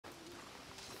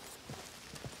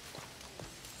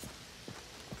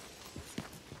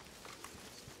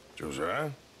Josiah?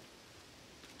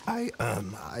 I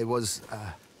was,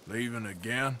 Leaving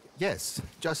again? yes,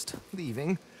 just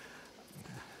leaving.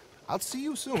 I'll see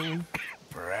you soon.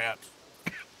 Perhaps.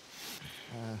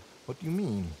 What do you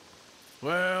mean?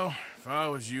 Well, if I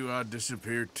was you, I'd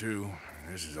disappear too.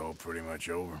 This is all pretty much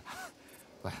over.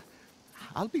 Well,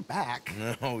 I'll be back.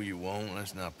 No, you won't.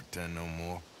 Let's not pretend no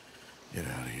more. Get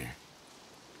out of here.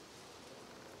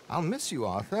 I'll miss you,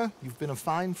 Arthur. You've been a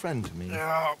fine friend to me.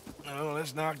 No,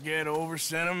 let's not get over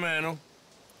sentimental.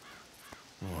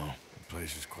 Oh, the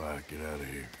place is quiet. Get out of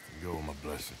here. You go with my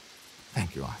blessing.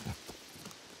 Thank you, Arthur.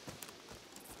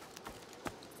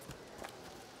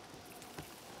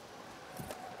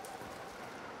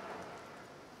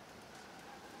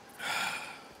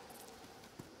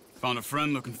 Found a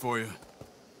friend looking for you.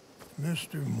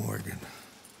 Mr. Morgan,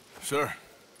 Sir,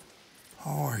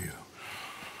 how are you?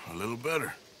 a little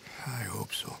better. I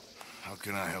hope so. How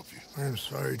can I help you? I'm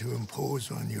sorry to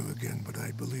impose on you again, but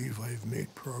I believe I've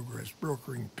made progress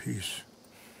brokering peace.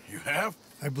 You have?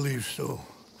 I believe so.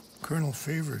 Colonel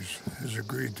Favors has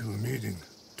agreed to a meeting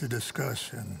to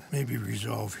discuss and maybe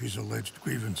resolve his alleged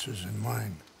grievances and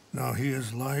mine. Now, he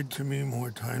has lied to me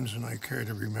more times than I care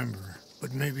to remember,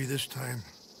 but maybe this time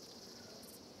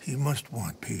he must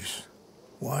want peace.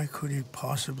 Why could he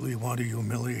possibly want to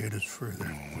humiliate us further?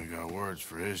 Well, we got words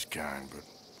for his kind, but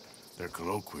they're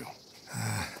colloquial.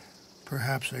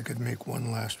 Perhaps I could make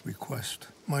one last request.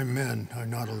 My men are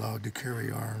not allowed to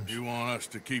carry arms. You want us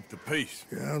to keep the peace?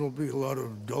 Yeah, it'll be a lot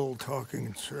of dull talking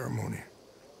and ceremony.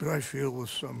 But I feel with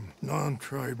some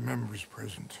non-tribe members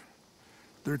present,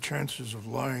 their chances of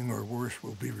lying or worse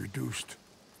will be reduced.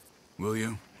 Will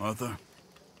you, Arthur?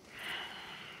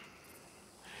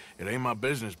 It ain't my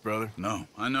business, brother. No,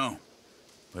 I know.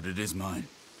 But it is mine.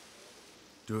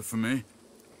 Do it for me?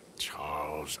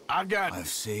 Charles, I've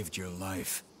saved your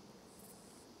life.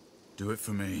 Do it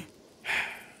for me.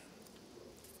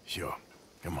 Sure.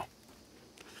 Come on.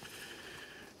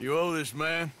 You owe this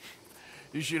man.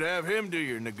 You should have him do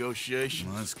your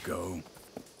negotiations. Let's go.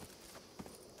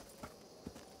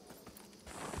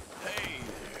 Hey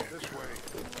there. This way.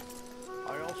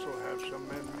 I also have some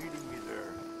men meeting me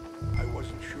there. I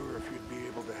wasn't sure if you'd be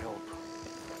able to help.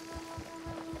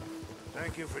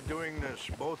 Thank you for doing this,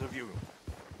 both of you.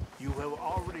 You have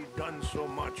already done so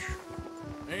much.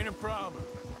 Ain't a problem.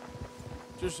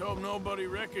 Just hope nobody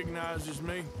recognizes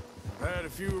me. I've had a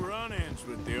few run-ins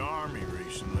with the army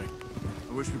recently.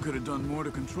 I wish we could have done more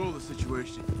to control the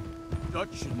situation.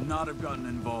 Dutch should not have gotten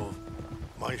involved.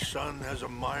 My son has a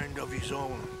mind of his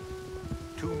own.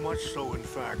 Too much so, in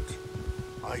fact.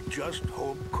 I just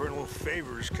hope Colonel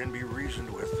Favors can be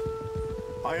reasoned with.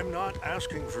 I am not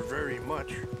asking for very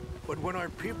much, but when our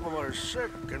people are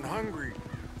sick and hungry,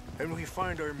 and we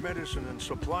find our medicine and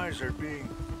supplies are being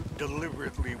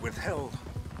deliberately withheld,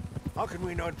 how can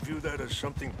we not view that as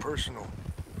something personal?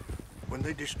 When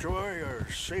they destroy our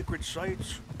sacred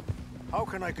sites, how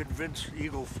can I convince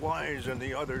Eagle Flies and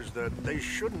the others that they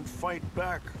shouldn't fight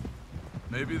back?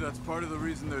 Maybe that's part of the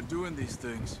reason they're doing these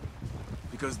things.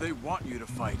 Because they want you to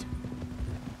fight.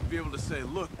 Be able to say,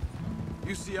 look,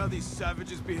 you see how these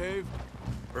savages behave?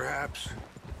 Perhaps.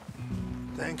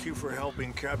 Thank you for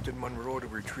helping Captain Monroe to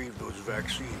retrieve those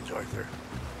vaccines, Arthur.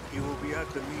 He will be at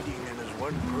the meeting, and as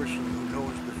one person who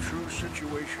knows the true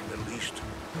situation at least,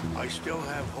 I still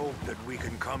have hope that we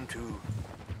can come to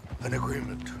an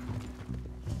agreement.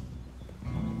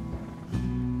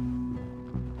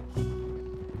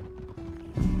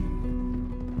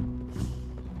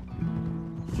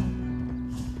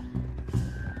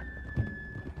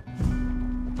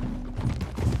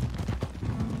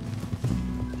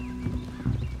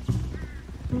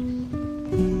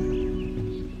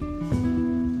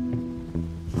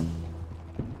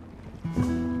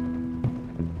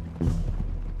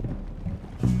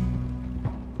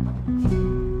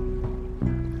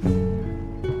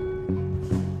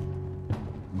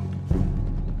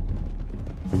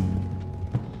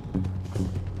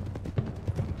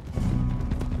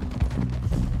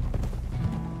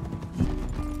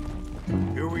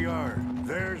 Here we are.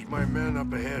 There's my men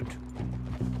up ahead.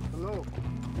 Hello.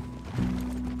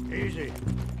 Easy.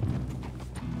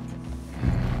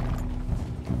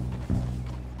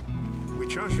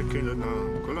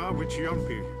 Wichashakilana, Kula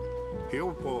Wichiampi,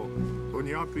 Hilpo,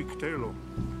 Onyapi Ktelo.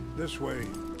 This way.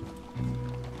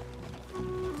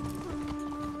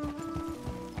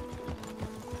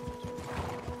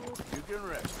 You can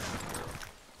rest.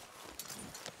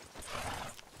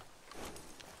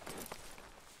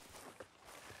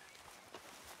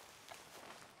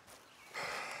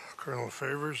 Colonel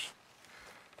Favors,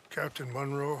 Captain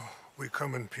Monroe, we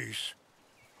come in peace.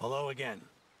 Hello again.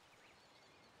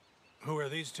 Who are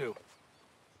these two?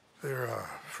 They're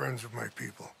friends of my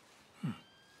people.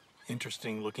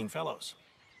 Interesting looking fellows.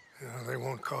 Yeah, they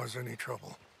won't cause any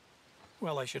trouble.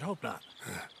 Well, I should hope not.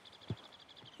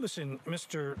 Listen,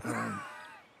 Mr.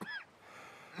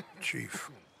 Chief.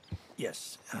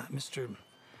 Yes, Mr.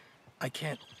 I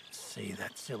can't say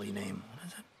that silly name. What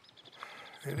is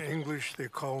it? In English, they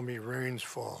call me Rains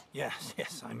Fall. Yes,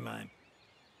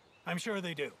 I'm sure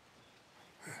they do.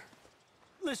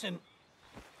 Listen,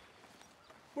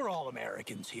 we're all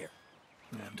Americans here,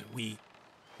 and we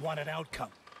want an outcome.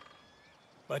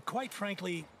 But quite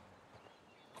frankly,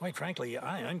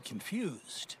 I'm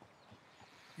confused.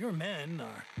 Your men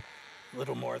are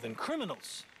little more than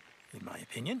criminals, in my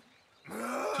opinion.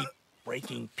 Keep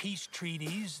breaking peace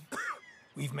treaties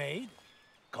we've made,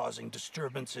 causing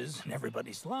disturbances in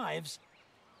everybody's lives.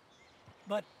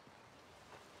 But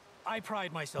I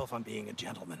pride myself on being a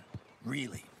gentleman.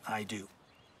 Really, I do.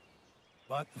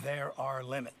 But there are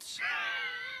limits.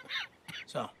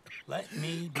 So, let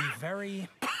me be very...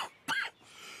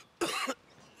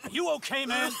 Are you okay,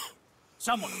 man?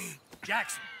 Someone.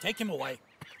 Jackson, take him away.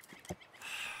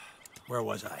 Where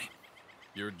was I?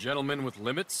 You're a gentleman with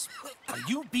limits? Are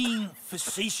you being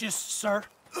facetious, sir?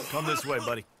 Come this way,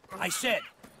 buddy. I said,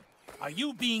 are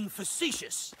you being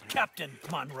facetious, Captain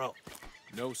Monroe?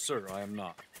 No, sir, I am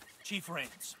not. Chief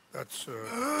Rains. That's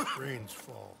Rains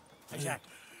Fall.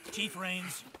 Exactly. Chief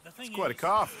Rains, the thing quite a is,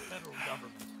 cough. the federal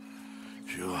government.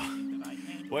 Sure. that I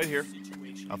handle Wait here. the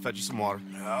situation. I'll fetch you some water.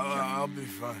 I'll be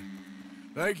fine.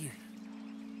 Thank you.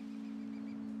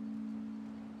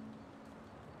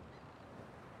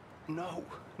 No.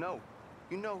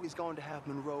 You know he's going to have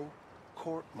Monroe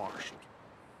court-martialed.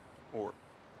 Or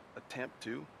attempt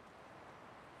to.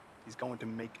 He's going to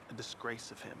make a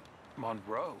disgrace of him.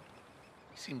 Monroe?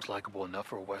 He seems likable enough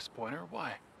for a West Pointer.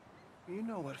 Why? You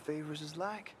know what Favors is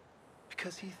like.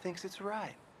 Because he thinks it's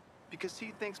right. Because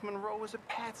he thinks Monroe is a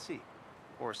patsy.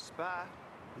 Or a spy.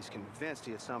 He's convinced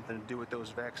he had something to do with those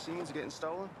vaccines getting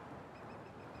stolen.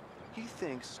 He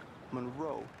thinks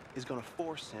Monroe is gonna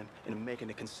force him into making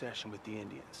a concession with the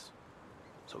Indians.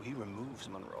 So he removes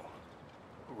Monroe.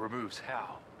 Removes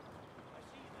how?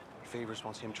 Favors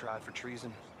wants him tried for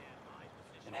treason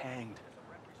and hanged.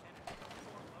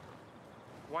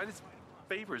 Why does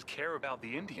Favors care about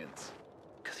the Indians?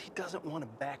 Because he doesn't want to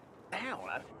back down.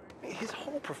 His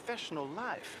whole professional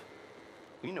life.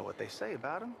 You know what they say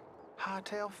about him.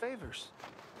 Hightail Favors.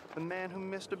 The man who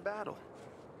missed a battle.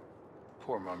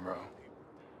 Poor Monroe.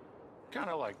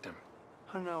 Kinda liked him.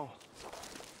 I know.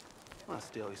 Well,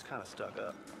 still, he's kind of stuck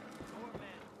up. Your men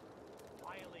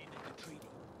violated the treaty.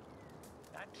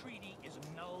 That treaty is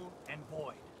null and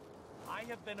void. I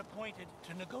have been appointed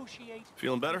to negotiate...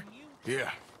 Feeling better?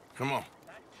 Yeah, come on.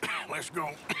 Let's go.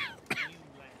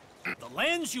 The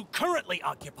lands you currently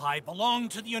occupy belong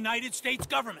to the United States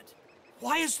government.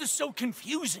 Why is this so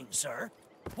confusing, sir?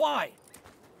 Why?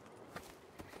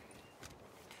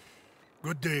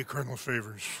 Good day, Colonel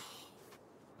Favors.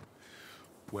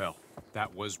 Well,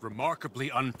 that was remarkably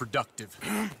unproductive.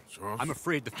 So, I'm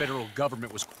afraid the federal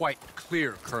government was quite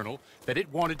clear, Colonel, that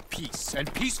it wanted peace,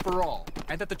 and peace for all,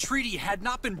 and that the treaty had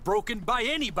not been broken by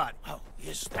anybody. Oh,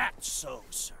 is that so,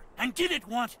 sir? And did it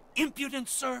want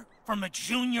impudence, sir, from a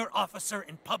junior officer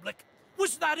in public?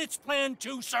 Was that its plan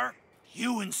too, sir?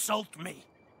 You insult me.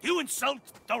 You insult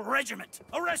the regiment.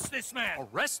 Arrest this man.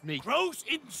 Arrest me? Gross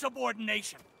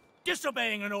insubordination.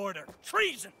 Disobeying an order.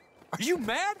 Treason. Are you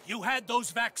mad? You had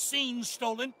those vaccines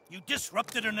stolen. You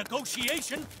disrupted a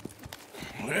negotiation.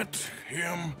 let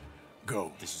him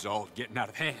go. This is all getting out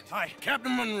of hand. Aye.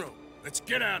 Captain Monroe, let's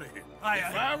get out of here. Aye,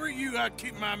 If aye. I were you, I'd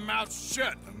keep my mouth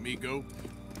shut, amigo.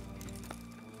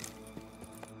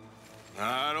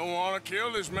 I don't want to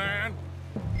kill this man,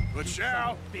 but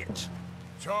shall. Bitch.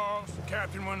 Charles,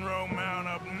 Captain Monroe, mount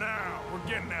up now. We're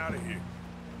getting out of here.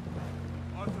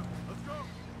 Arthur, let's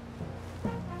go.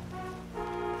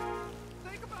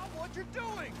 Think about what you're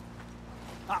doing.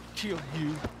 I'll kill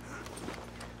you.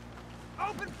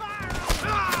 Open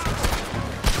fire!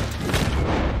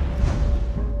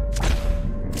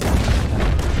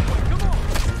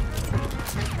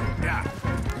 Yeah.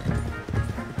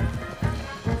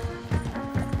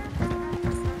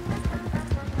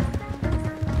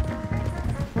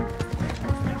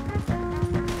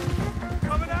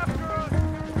 Coming after us.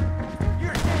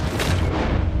 You're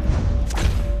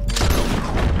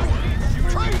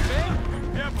Train,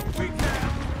 man. Yeah, but we can.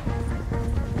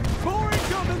 More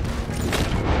incoming.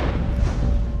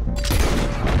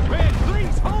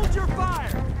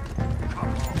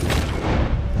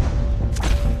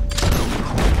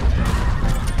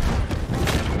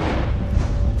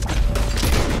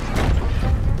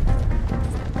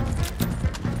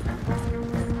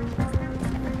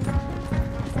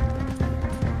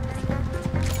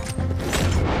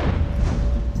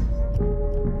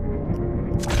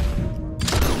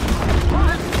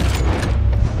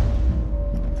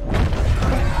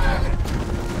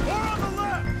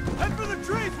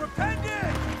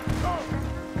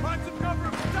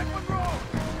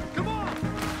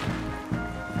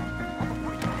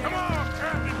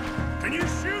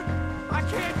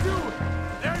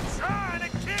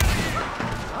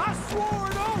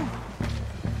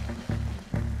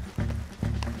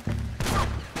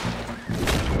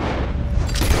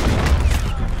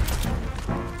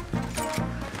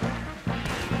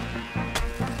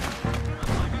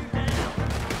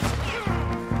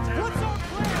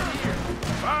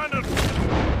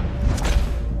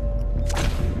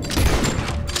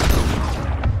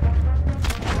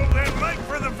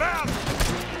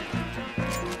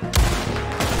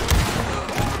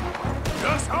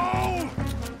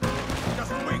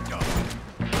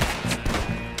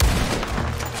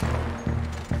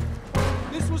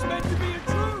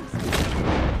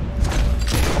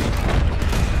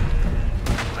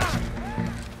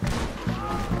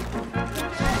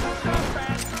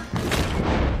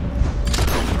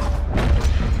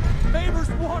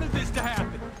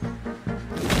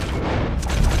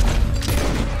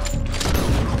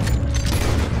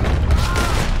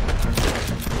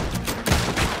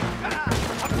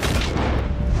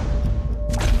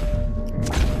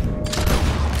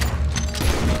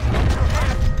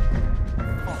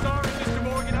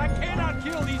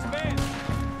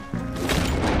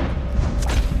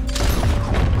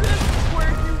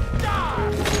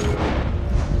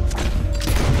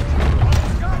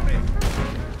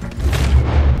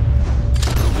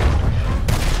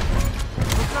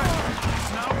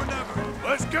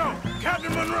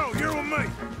 Monroe, you're with me.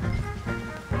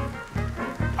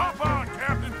 Hop on,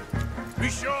 Captain. We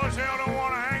sure as hell don't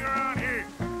want to hang around here.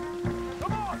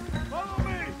 Come on, follow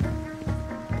me.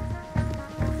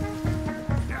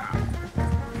 Yeah.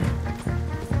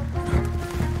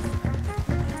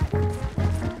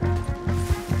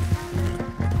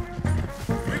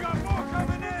 We got more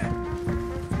coming in.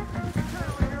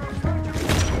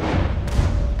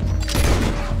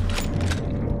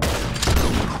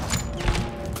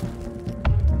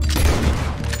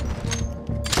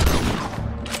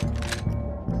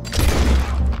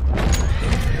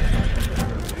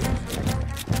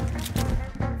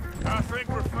 I think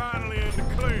we're finally in the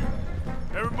clear.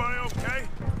 Everybody okay?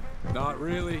 Not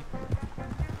really.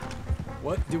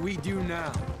 What do we do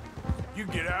now? You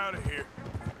get out of here.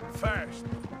 Fast.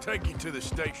 Take you to the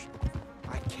station.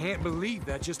 I can't believe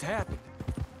that just happened.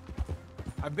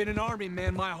 I've been an army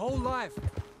man my whole life.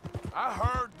 I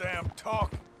heard them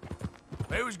talking.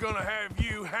 They was gonna have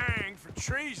you hanged for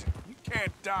treason. You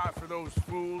can't die for those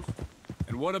fools.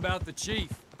 And what about the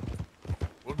chief?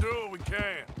 We'll do what we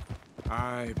can.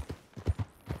 I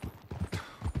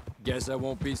guess I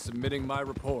won't be submitting my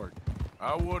report.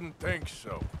 I wouldn't think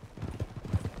so.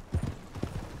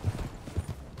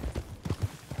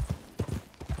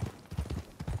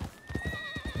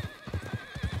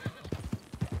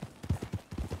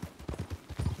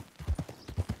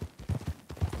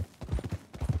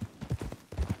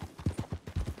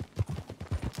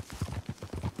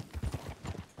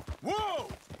 Whoa!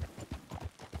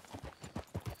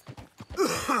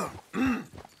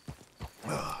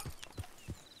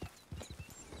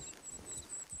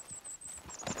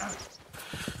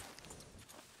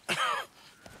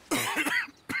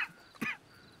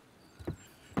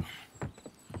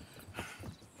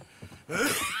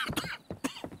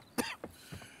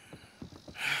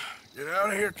 Get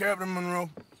out of here, Captain Monroe.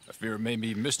 I fear it may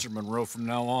be Mr. Monroe from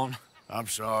now on. I'm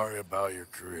sorry about your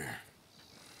career.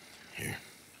 Here.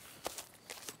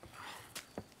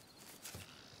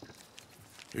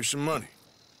 Here's some money.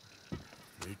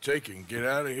 You take it and get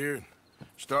out of here and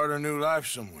start a new life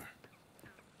somewhere.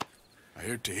 I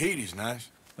hear Tahiti's nice.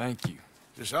 Thank you.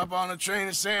 Just hop on a train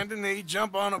to Saint Denis,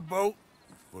 jump on a boat,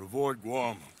 but avoid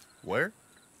Guam. Where?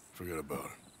 Forget about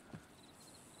it.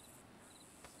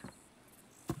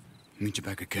 Meet you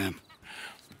back at camp.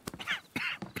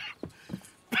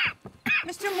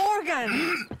 Mr.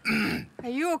 Morgan! Are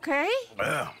you okay?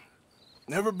 Well,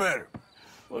 never better.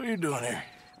 What are you doing here?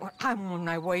 Well, I'm on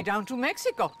my way down to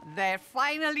Mexico. They're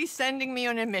finally sending me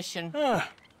on a mission.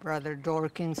 Brother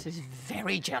Dorkins is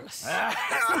very jealous.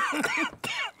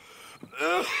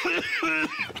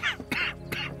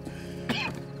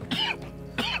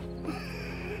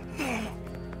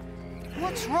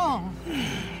 What's wrong?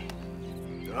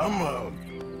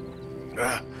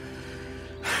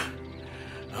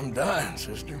 I'm dying,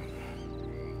 sister.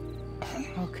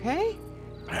 Okay?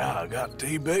 Yeah, I got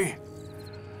TB.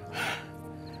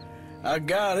 I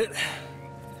got it.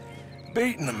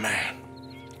 Beating a man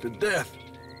to death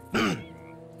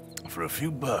for a few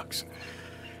bucks.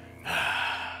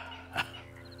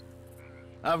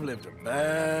 I've lived a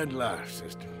bad life,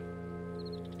 sister.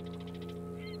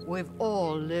 We've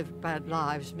all lived bad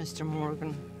lives, Mr.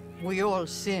 Morgan. We all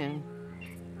sin.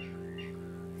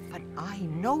 But I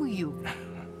know you.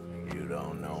 You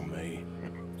don't know me.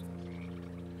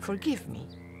 Forgive me,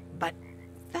 but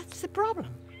that's the problem.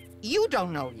 You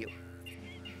don't know you.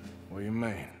 What do you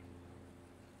mean?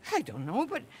 I don't know,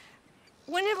 but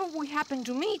whenever we happen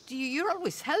to meet, you're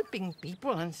always helping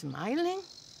people and smiling.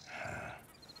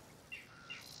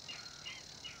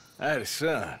 I had a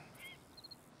son.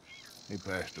 He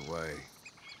passed away.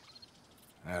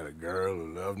 I had a girl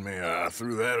who loved me. I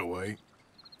threw that away.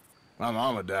 My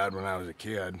mama died when I was a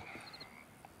kid.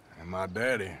 And my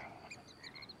daddy,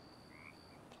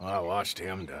 well, I watched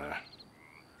him die.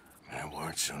 And it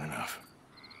weren't soon enough.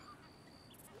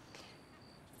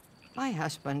 My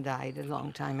husband died a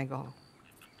long time ago.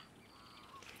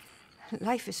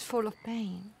 Life is full of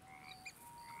pain.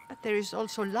 But there is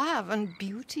also love and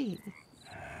beauty.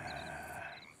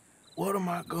 What am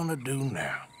I gonna do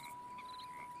now?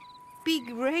 Be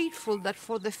grateful that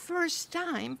for the first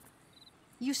time,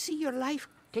 you see your life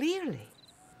clearly.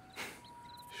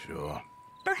 Sure.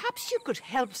 Perhaps you could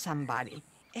help somebody.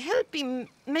 Helping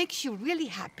makes you really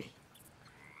happy.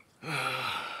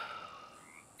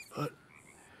 But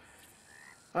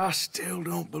I still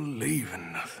don't believe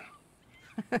in nothing.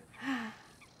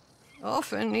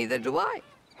 Often, neither do I.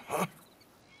 Huh?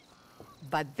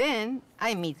 But then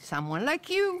I meet someone like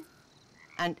you,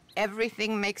 and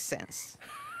everything makes sense.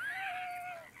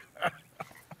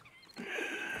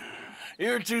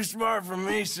 You're too smart for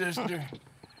me, sister.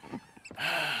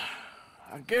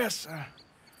 I guess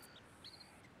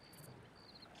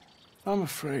I'm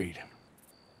afraid.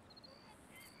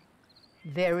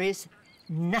 There is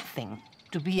nothing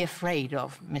to be afraid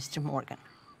of, Mr. Morgan.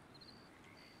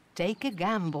 Take a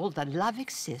gamble that love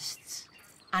exists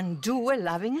and do a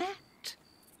loving act.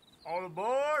 All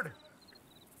aboard?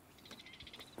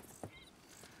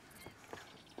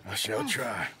 I shall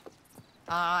try.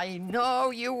 I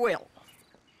know you will.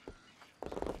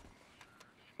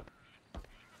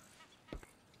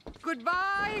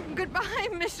 Goodbye, goodbye,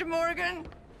 Mr. Morgan.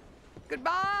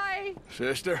 Goodbye.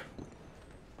 Sister?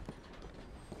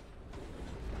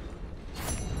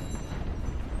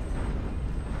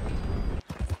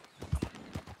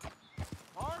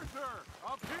 Arthur,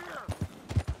 up here!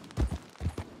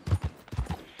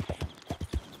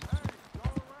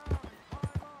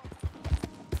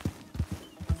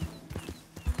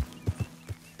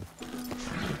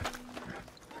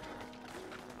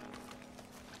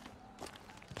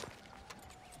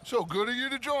 So good of you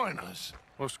to join us.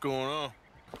 What's going on?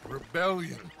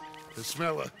 Rebellion. The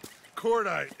smell of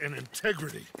cordite and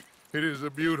integrity. It is a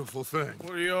beautiful thing.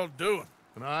 What are y'all doing?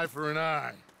 An eye for an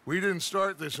eye. We didn't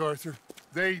start this, Arthur.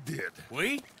 They did.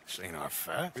 We? This ain't our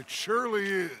fight. It surely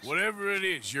is. Whatever it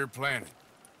is you're planning,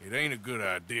 it ain't a good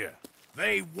idea.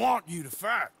 They want you to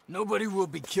fight. Nobody will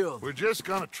be killed. We're just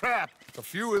gonna trap a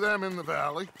few of them in the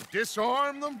valley,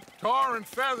 disarm them, tar and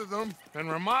feather them, and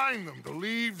remind them to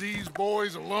leave these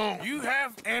boys alone. You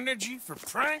have energy for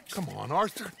pranks? Come on,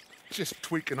 Arthur. Just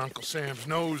tweaking Uncle Sam's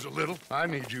nose a little. I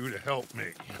need you to help me.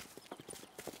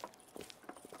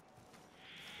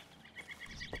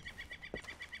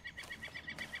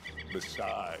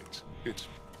 Besides, it's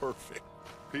perfect.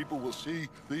 People will see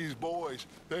these boys.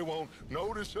 They won't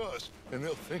notice us, and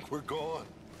they'll think we're gone.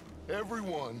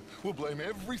 Everyone will blame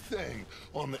everything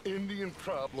on the Indian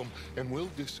problem, and we'll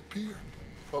disappear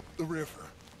up the river.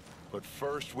 But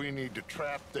first, we need to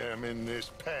trap them in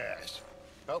this pass.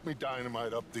 Help me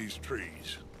dynamite up these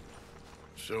trees.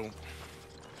 So,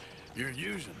 you're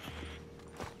using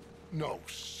them? No,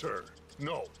 sir.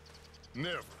 No.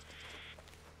 Never.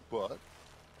 But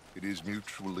it is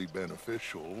mutually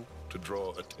beneficial to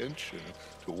draw attention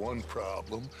to one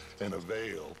problem and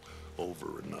avail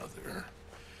over another.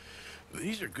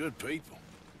 These are good people,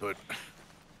 but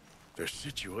their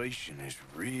situation is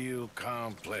real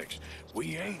complex.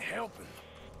 We ain't helping them.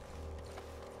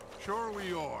 Sure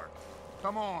we are.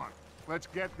 Come on, let's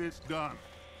get this done.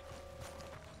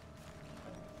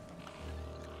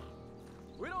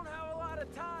 We don't have a lot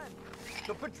of time.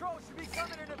 The patrol should be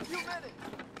coming in a few minutes.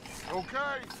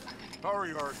 Okay.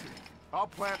 Hurry, Arthur. I'll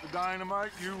plant the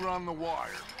dynamite, you run the wire.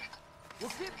 We'll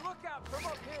keep lookout from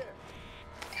up here.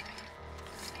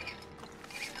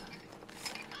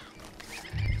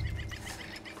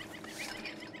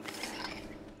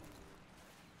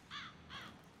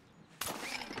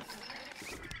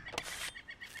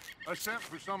 I sent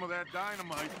for some of that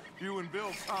dynamite you and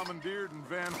Bill commandeered in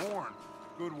Van Horn.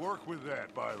 Good work with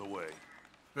that, by the way.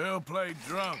 Bill played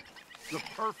drunk. The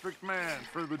perfect man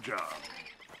for the job.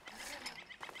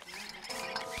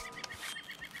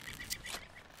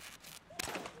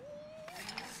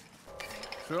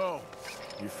 So,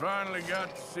 you finally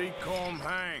got to see Colm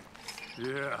hang.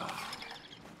 Yeah.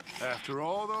 After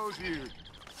all those years.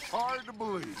 Hard to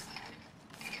believe.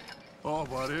 Oh,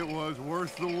 but it was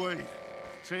worth the wait.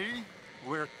 See?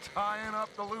 We're tying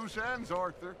up the loose ends,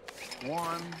 Arthur.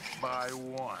 One by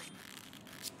one.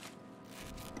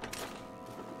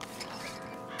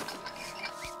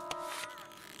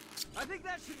 I think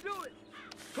that should do it.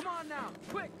 Come on now,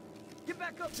 quick. Get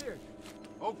back up here.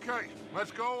 Okay, let's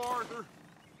go, Arthur.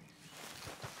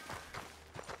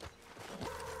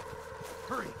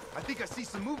 Hurry! I think I see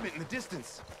some movement in the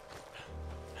distance.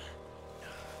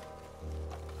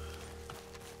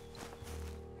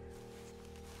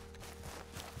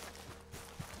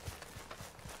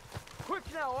 Quick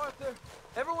now, Arthur.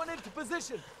 Everyone into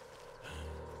position.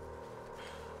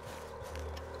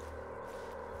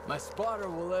 My spotter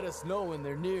will let us know when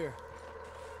they're near.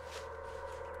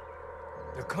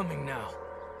 They're coming now.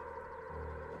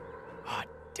 Ah,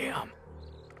 damn.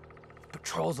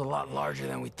 Patrol's a lot larger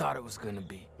than we thought it was gonna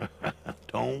be.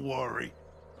 Don't worry.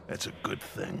 That's a good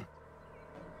thing.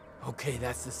 Okay,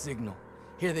 that's the signal.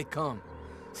 Here they come.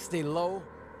 Stay low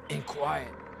and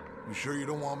quiet. You sure you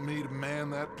don't want me to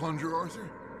man that plunger, Arthur?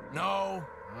 No,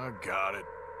 I got it.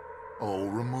 Oh,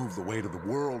 remove the weight of the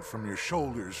world from your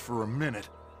shoulders for a minute.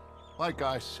 Like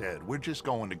I said, we're just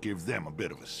going to give them a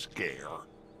bit of a scare.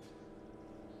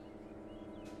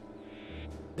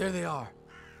 There they are.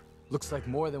 Looks like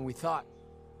more than we thought.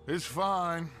 It's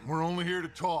fine. We're only here to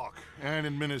talk and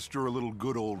administer a little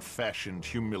good old-fashioned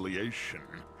humiliation.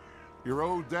 You're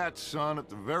owed that, son, at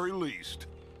the very least.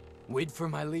 Wait for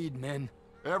my lead, men.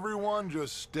 Everyone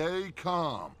just stay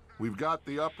calm. We've got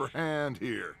the upper hand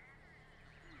here.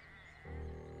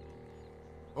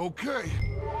 Okay,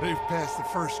 they've passed the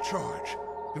first charge.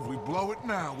 If we blow it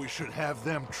now, we should have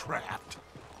them trapped.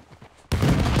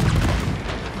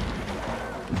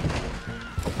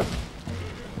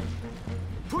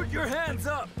 Put your hands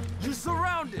up! You're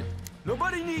surrounded!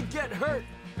 Nobody need get hurt!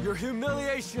 Your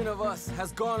humiliation of us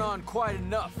has gone on quite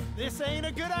enough. This ain't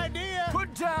a good idea!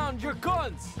 Put down your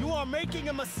guns! You are making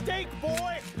a mistake,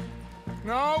 boy!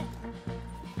 No!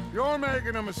 You're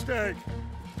making a mistake.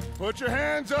 Put your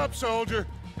hands up, soldier.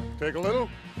 Take a little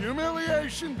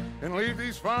humiliation and leave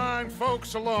these fine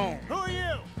folks alone. Who are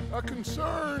you? A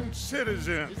concerned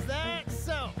citizen. Is that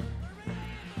so?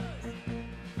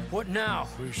 What now?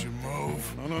 We should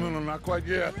move. No, not quite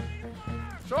yet.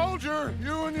 Soldier,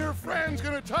 you and your friends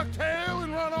gonna tuck tail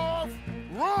and run off?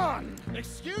 Run!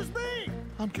 Excuse me?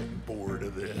 I'm getting bored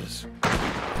of this.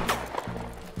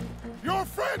 Your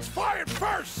friends fired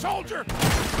first, soldier!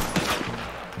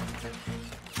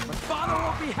 My father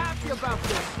won't be happy about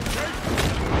this!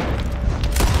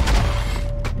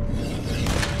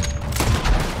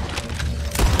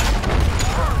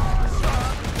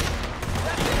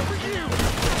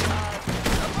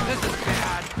 This is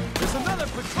bad! There's another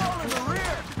patrol in the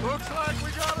rear! Looks like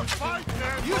we got a fight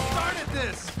then. You started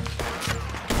this!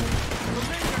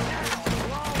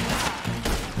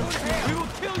 We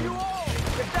will kill you all,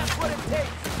 if that's what it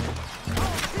takes!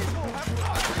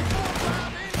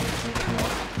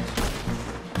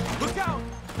 Look out!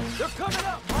 They're coming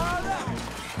up! Fire them!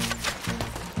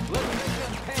 Let's make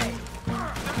them pay!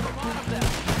 There's a lot of them!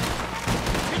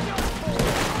 Get your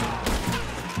forward!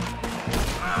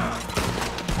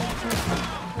 Hold your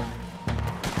ground!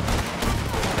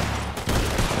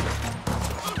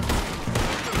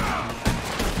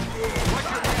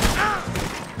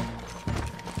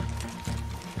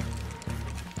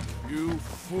 You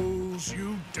fools, you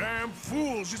damn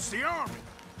fools! It's the army!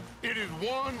 It is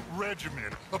one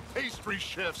regiment of pastry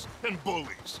chefs and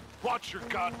bullies. Watch your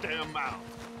goddamn mouth.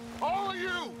 All of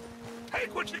you,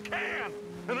 take what you can,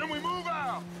 and then we move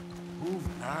out. Move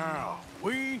now.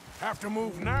 We have to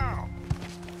move now.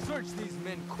 Search these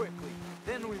men quickly,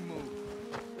 then we move.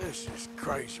 This is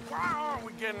crazy. Why aren't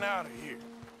we getting out of here?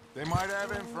 They might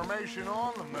have information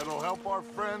on them that'll help our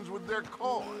friends with their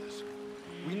cause.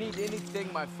 We need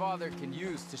anything my father can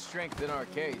use to strengthen our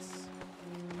case.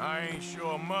 I ain't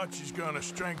sure much is gonna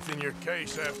strengthen your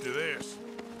case after this.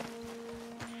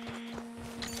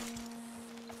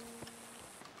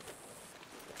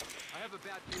 I have a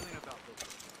bad feeling about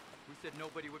this. We said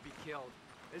nobody would be killed.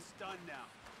 It's done now.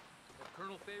 If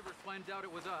Colonel Favors finds out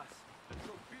it was us. Then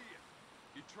so be it.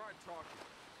 You tried talking.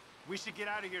 We should get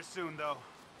out of here soon, though.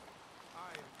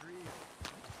 I agree.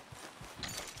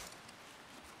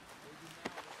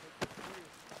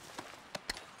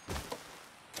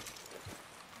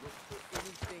 Look for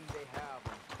anything they have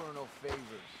on Colonel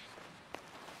Favors.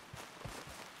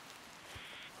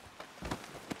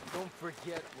 Don't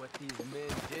forget what these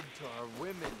men did to our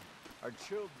women, our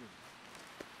children.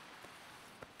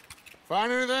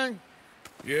 Find anything?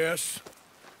 Yes.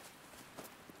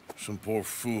 Some poor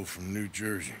fool from New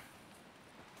Jersey.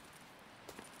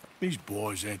 These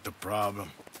boys ain't the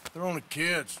problem. They're only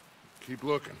kids. Keep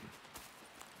looking.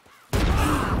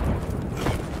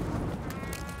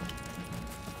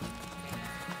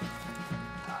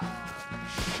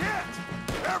 Shit!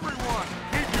 Everyone,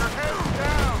 keep your heads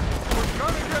down! We're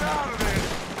gonna get out of this!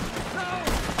 No!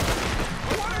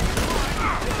 What are you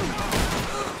trying to do?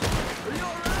 Are you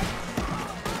alright?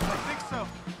 I think so.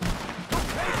 Don't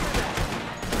pay for that!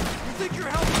 You think you're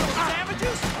helping those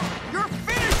savages? You're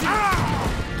finishing them!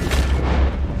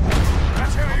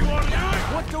 That's how you want to do it?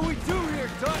 What do we do here,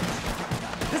 Dutch?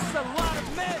 This is a lot of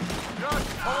men! Just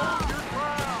hold your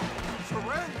ground!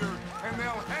 Surrender, and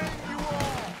they'll hang you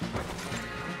all!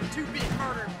 To be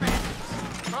murdered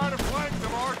bandits! Try to flank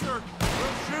them, Arthur!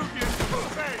 We'll shoot you into the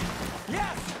face!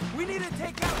 Yes! We need to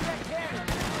take out that cannon!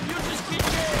 You just keep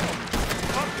going!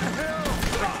 Up the hill!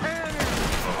 The cannon!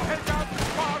 Take out the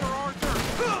spotter, Arthur!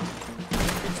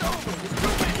 It's over! It's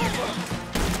too many of us!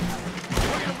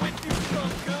 We're gonna win you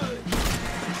some good!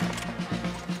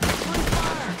 Free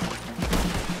fire!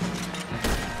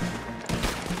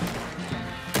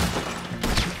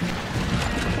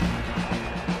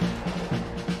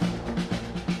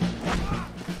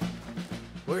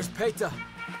 Where's Peta?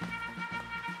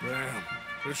 Damn.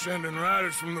 They're sending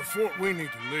riders from the fort. We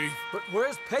need to leave. But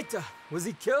where's Peta? Was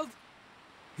he killed?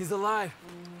 He's alive.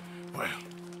 Well,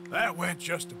 That went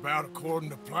just about according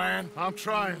to plan. I'm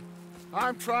trying,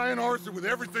 Arthur, with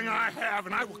everything I have,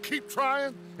 and I will keep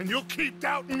trying, and you'll keep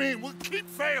doubting me, and we'll keep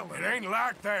failing. It ain't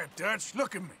like that, Dutch.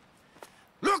 Look at me.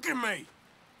 Look at me!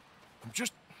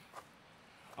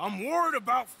 I'm worried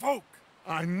about folk.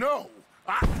 I know.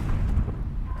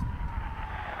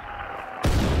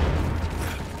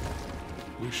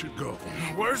 We should go.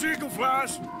 Where's Eagle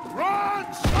Flies?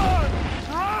 Run, son!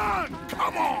 Run!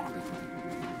 Come on!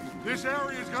 This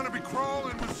area's gonna be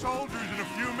crawling with soldiers in a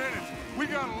few minutes. We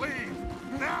gotta leave.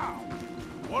 Now!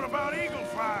 What about Eagle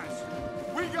Flies?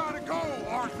 We gotta go,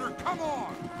 Arthur. Come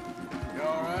on! You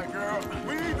all right, girl?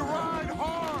 We need to ride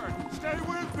hard. Stay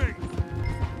with me.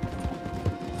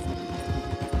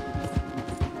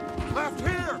 Left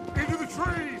here, into the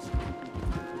trees.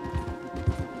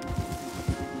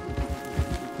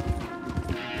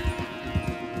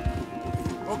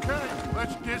 Okay,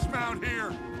 let's dismount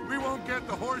here. We won't get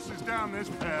the horses down this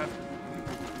path.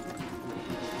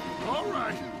 All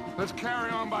right, let's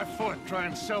carry on by foot. Try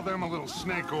and sell them a little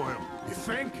snake oil. You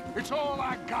think? It's all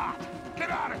I got. Get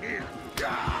out of here.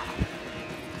 Gah!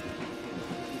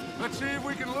 Let's see if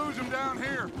we can lose them down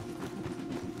here.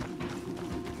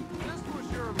 This was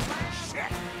your plan?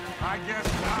 Shit! I guess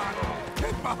not.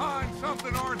 Get behind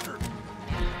something, Arthur.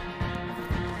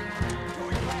 Enjoy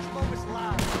your last moments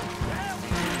live.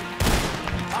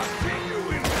 I'll see you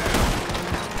in there!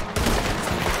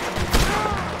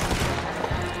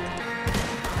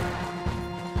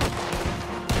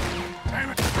 Damn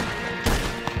it!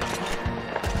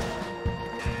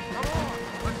 Come on,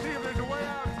 let's see if there's a way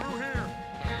out through here.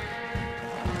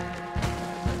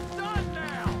 It's done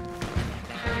now.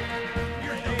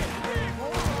 You're dead.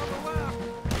 More on the left.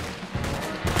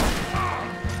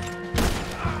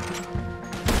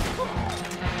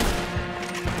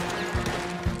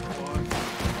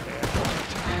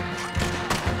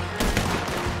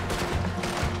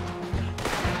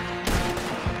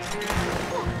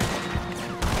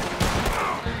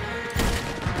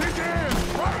 This is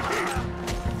right here.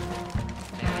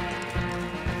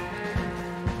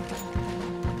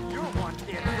 You're one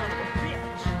dead son of a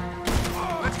bitch.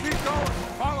 Let's keep going.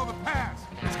 Follow the path.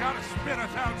 It's got to spit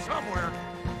us out somewhere.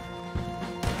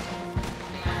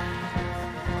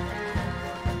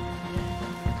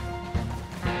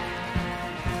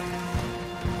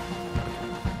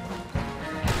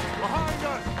 Behind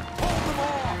us. Hold them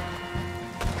off.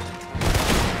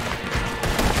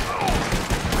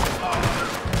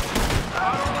 I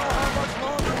don't know how much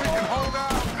longer we can hold out.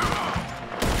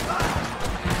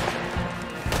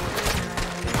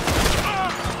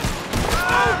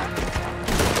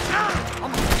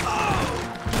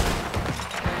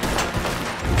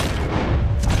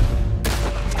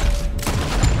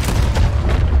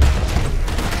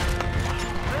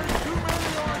 There's too many,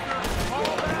 Arthur.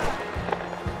 Fall back.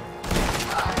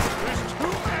 There's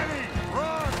too many.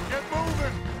 Run. Get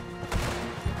moving.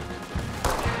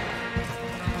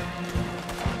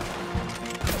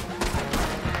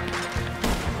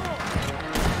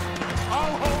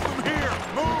 I'll hold them here.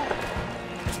 Move.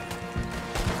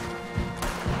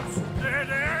 Dead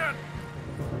end.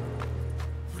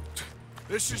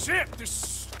 This is it.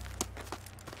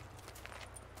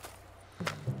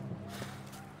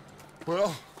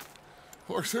 Well,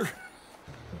 Arthur.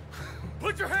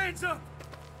 Put your hands up!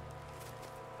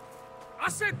 I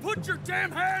said put your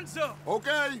damn hands up!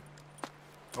 Okay.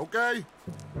 Okay.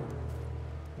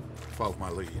 Follow my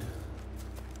lead.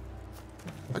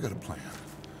 I got a plan.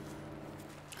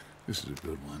 This is a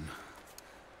good one.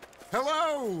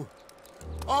 Hello,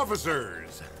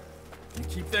 officers. You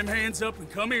keep them hands up and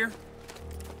come here.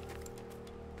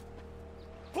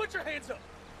 Put your hands up!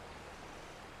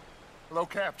 Hello,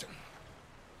 Captain.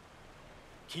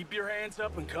 Keep your hands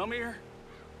up and come here.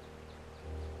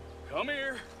 Come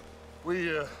here.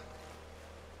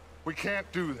 We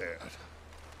can't do that.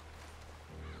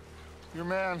 Your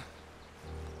man...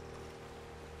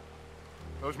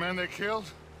 Those men they killed?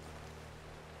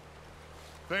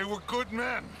 They were good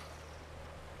men.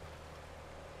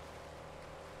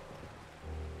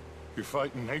 You're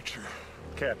fighting nature,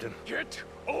 Captain. Get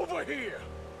over here!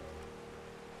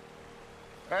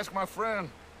 Ask my friend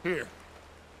here.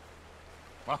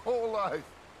 My whole life,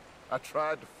 I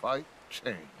tried to fight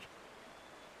change.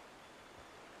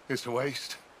 It's a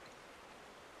waste.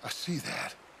 I see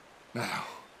that now.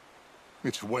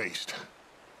 It's waste.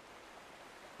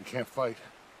 You can't fight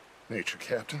nature,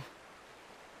 Captain.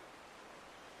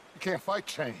 You can't fight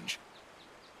change.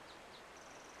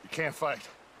 You can't fight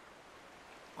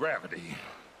gravity.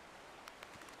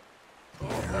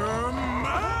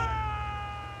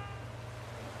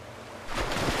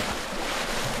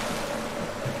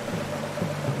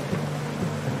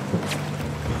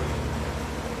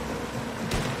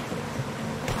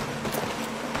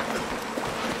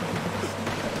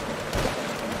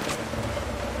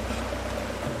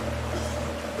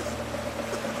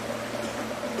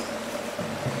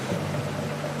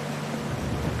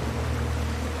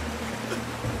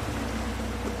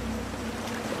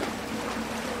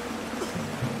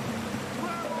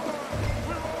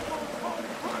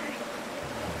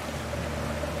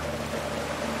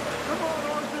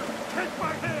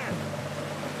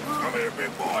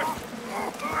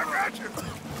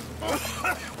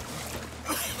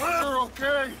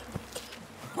 okay?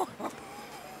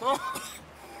 Oh,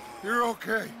 you're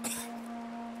okay.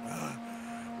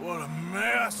 What a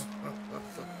mess.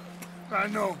 I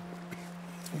know,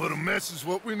 but a mess is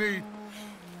what we need.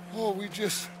 Oh, we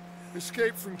just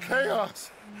escaped from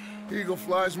chaos. Eagle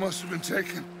flies must have been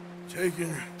taken. Taken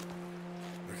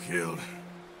or killed?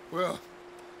 Well,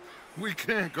 we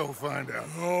can't go find out.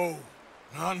 No,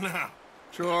 not now.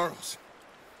 Charles,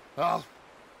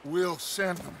 we'll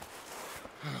send him.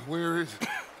 Where is he?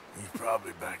 He's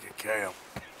probably back at camp.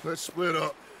 Let's split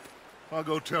up. I'll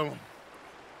go tell him.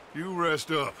 You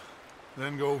rest up,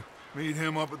 then go meet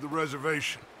him up at the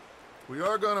reservation. We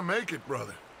are gonna make it,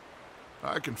 brother.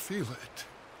 I can feel it.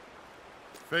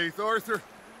 Faith, Arthur.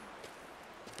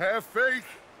 Have faith.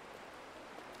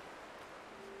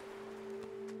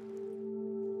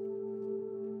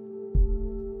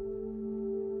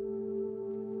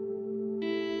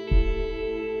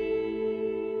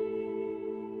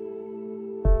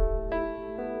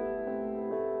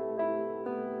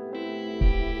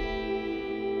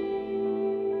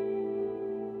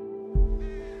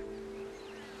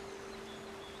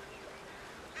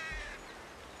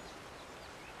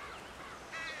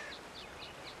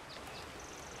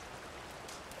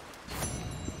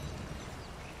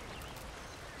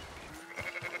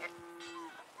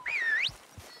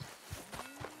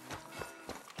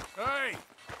 Hey,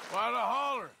 why the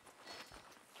holler?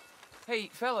 Hey,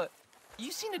 fella,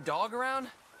 you seen a dog around?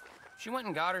 She went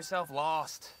and got herself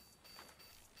lost.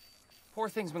 Poor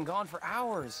thing's been gone for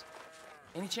hours.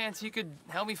 Any chance you could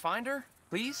help me find her,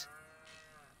 please?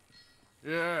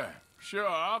 Yeah, sure,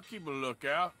 I'll keep a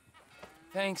lookout.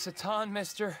 Thanks a ton,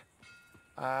 mister.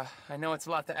 I know it's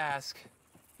a lot to ask,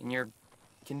 in your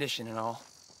condition and all.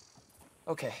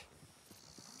 Okay.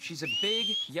 She's a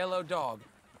big, yellow dog.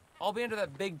 I'll be under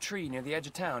that big tree near the edge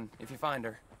of town if you find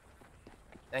her.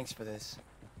 Thanks for this.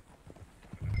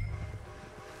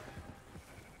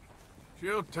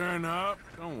 She'll turn up,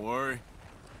 don't worry.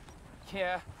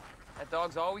 Yeah, that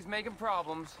dog's always making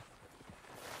problems.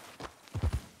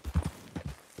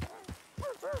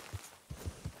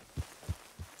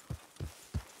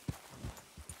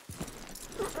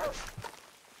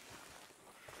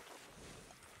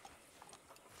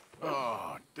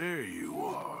 Oh, there you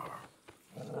are.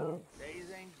 Days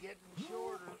ain't getting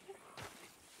shorter.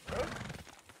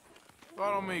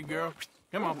 Follow me, girl.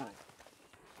 Come on.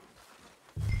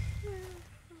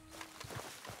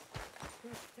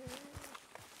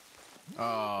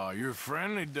 Oh, you're a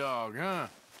friendly dog, huh?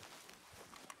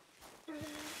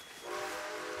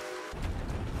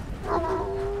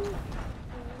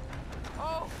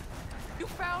 Oh, you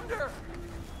found her!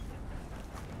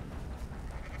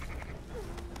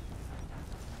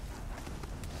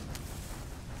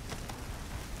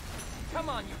 Come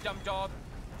on, you dumb dog.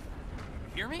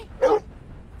 Hear me? If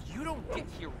you don't get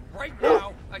here right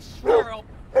now, I swear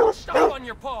I'll stop on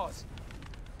your paws.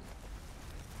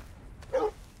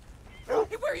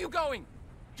 Hey, where are you going?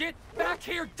 Get back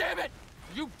here, damn it!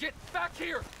 You get back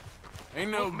here!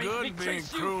 Ain't no Don't make me good being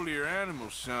chase you. cruel to your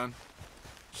animals, son.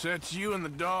 Sets you and the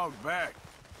dog back.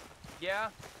 Yeah?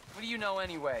 What do you know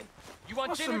anyway? You want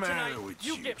What's the dinner matter tonight? with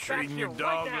You you? get back Treating here your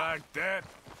dog right now. like that?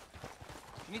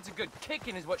 She needs a good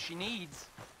kicking is what she needs.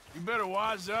 You better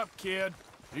wise up, kid.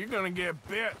 You're gonna get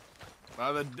bit.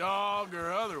 By the dog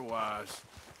or otherwise.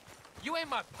 You ain't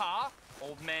my pa,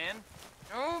 old man.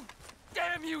 Oh,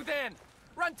 damn you then!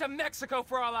 Run to Mexico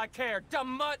for all I care,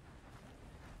 dumb mutt!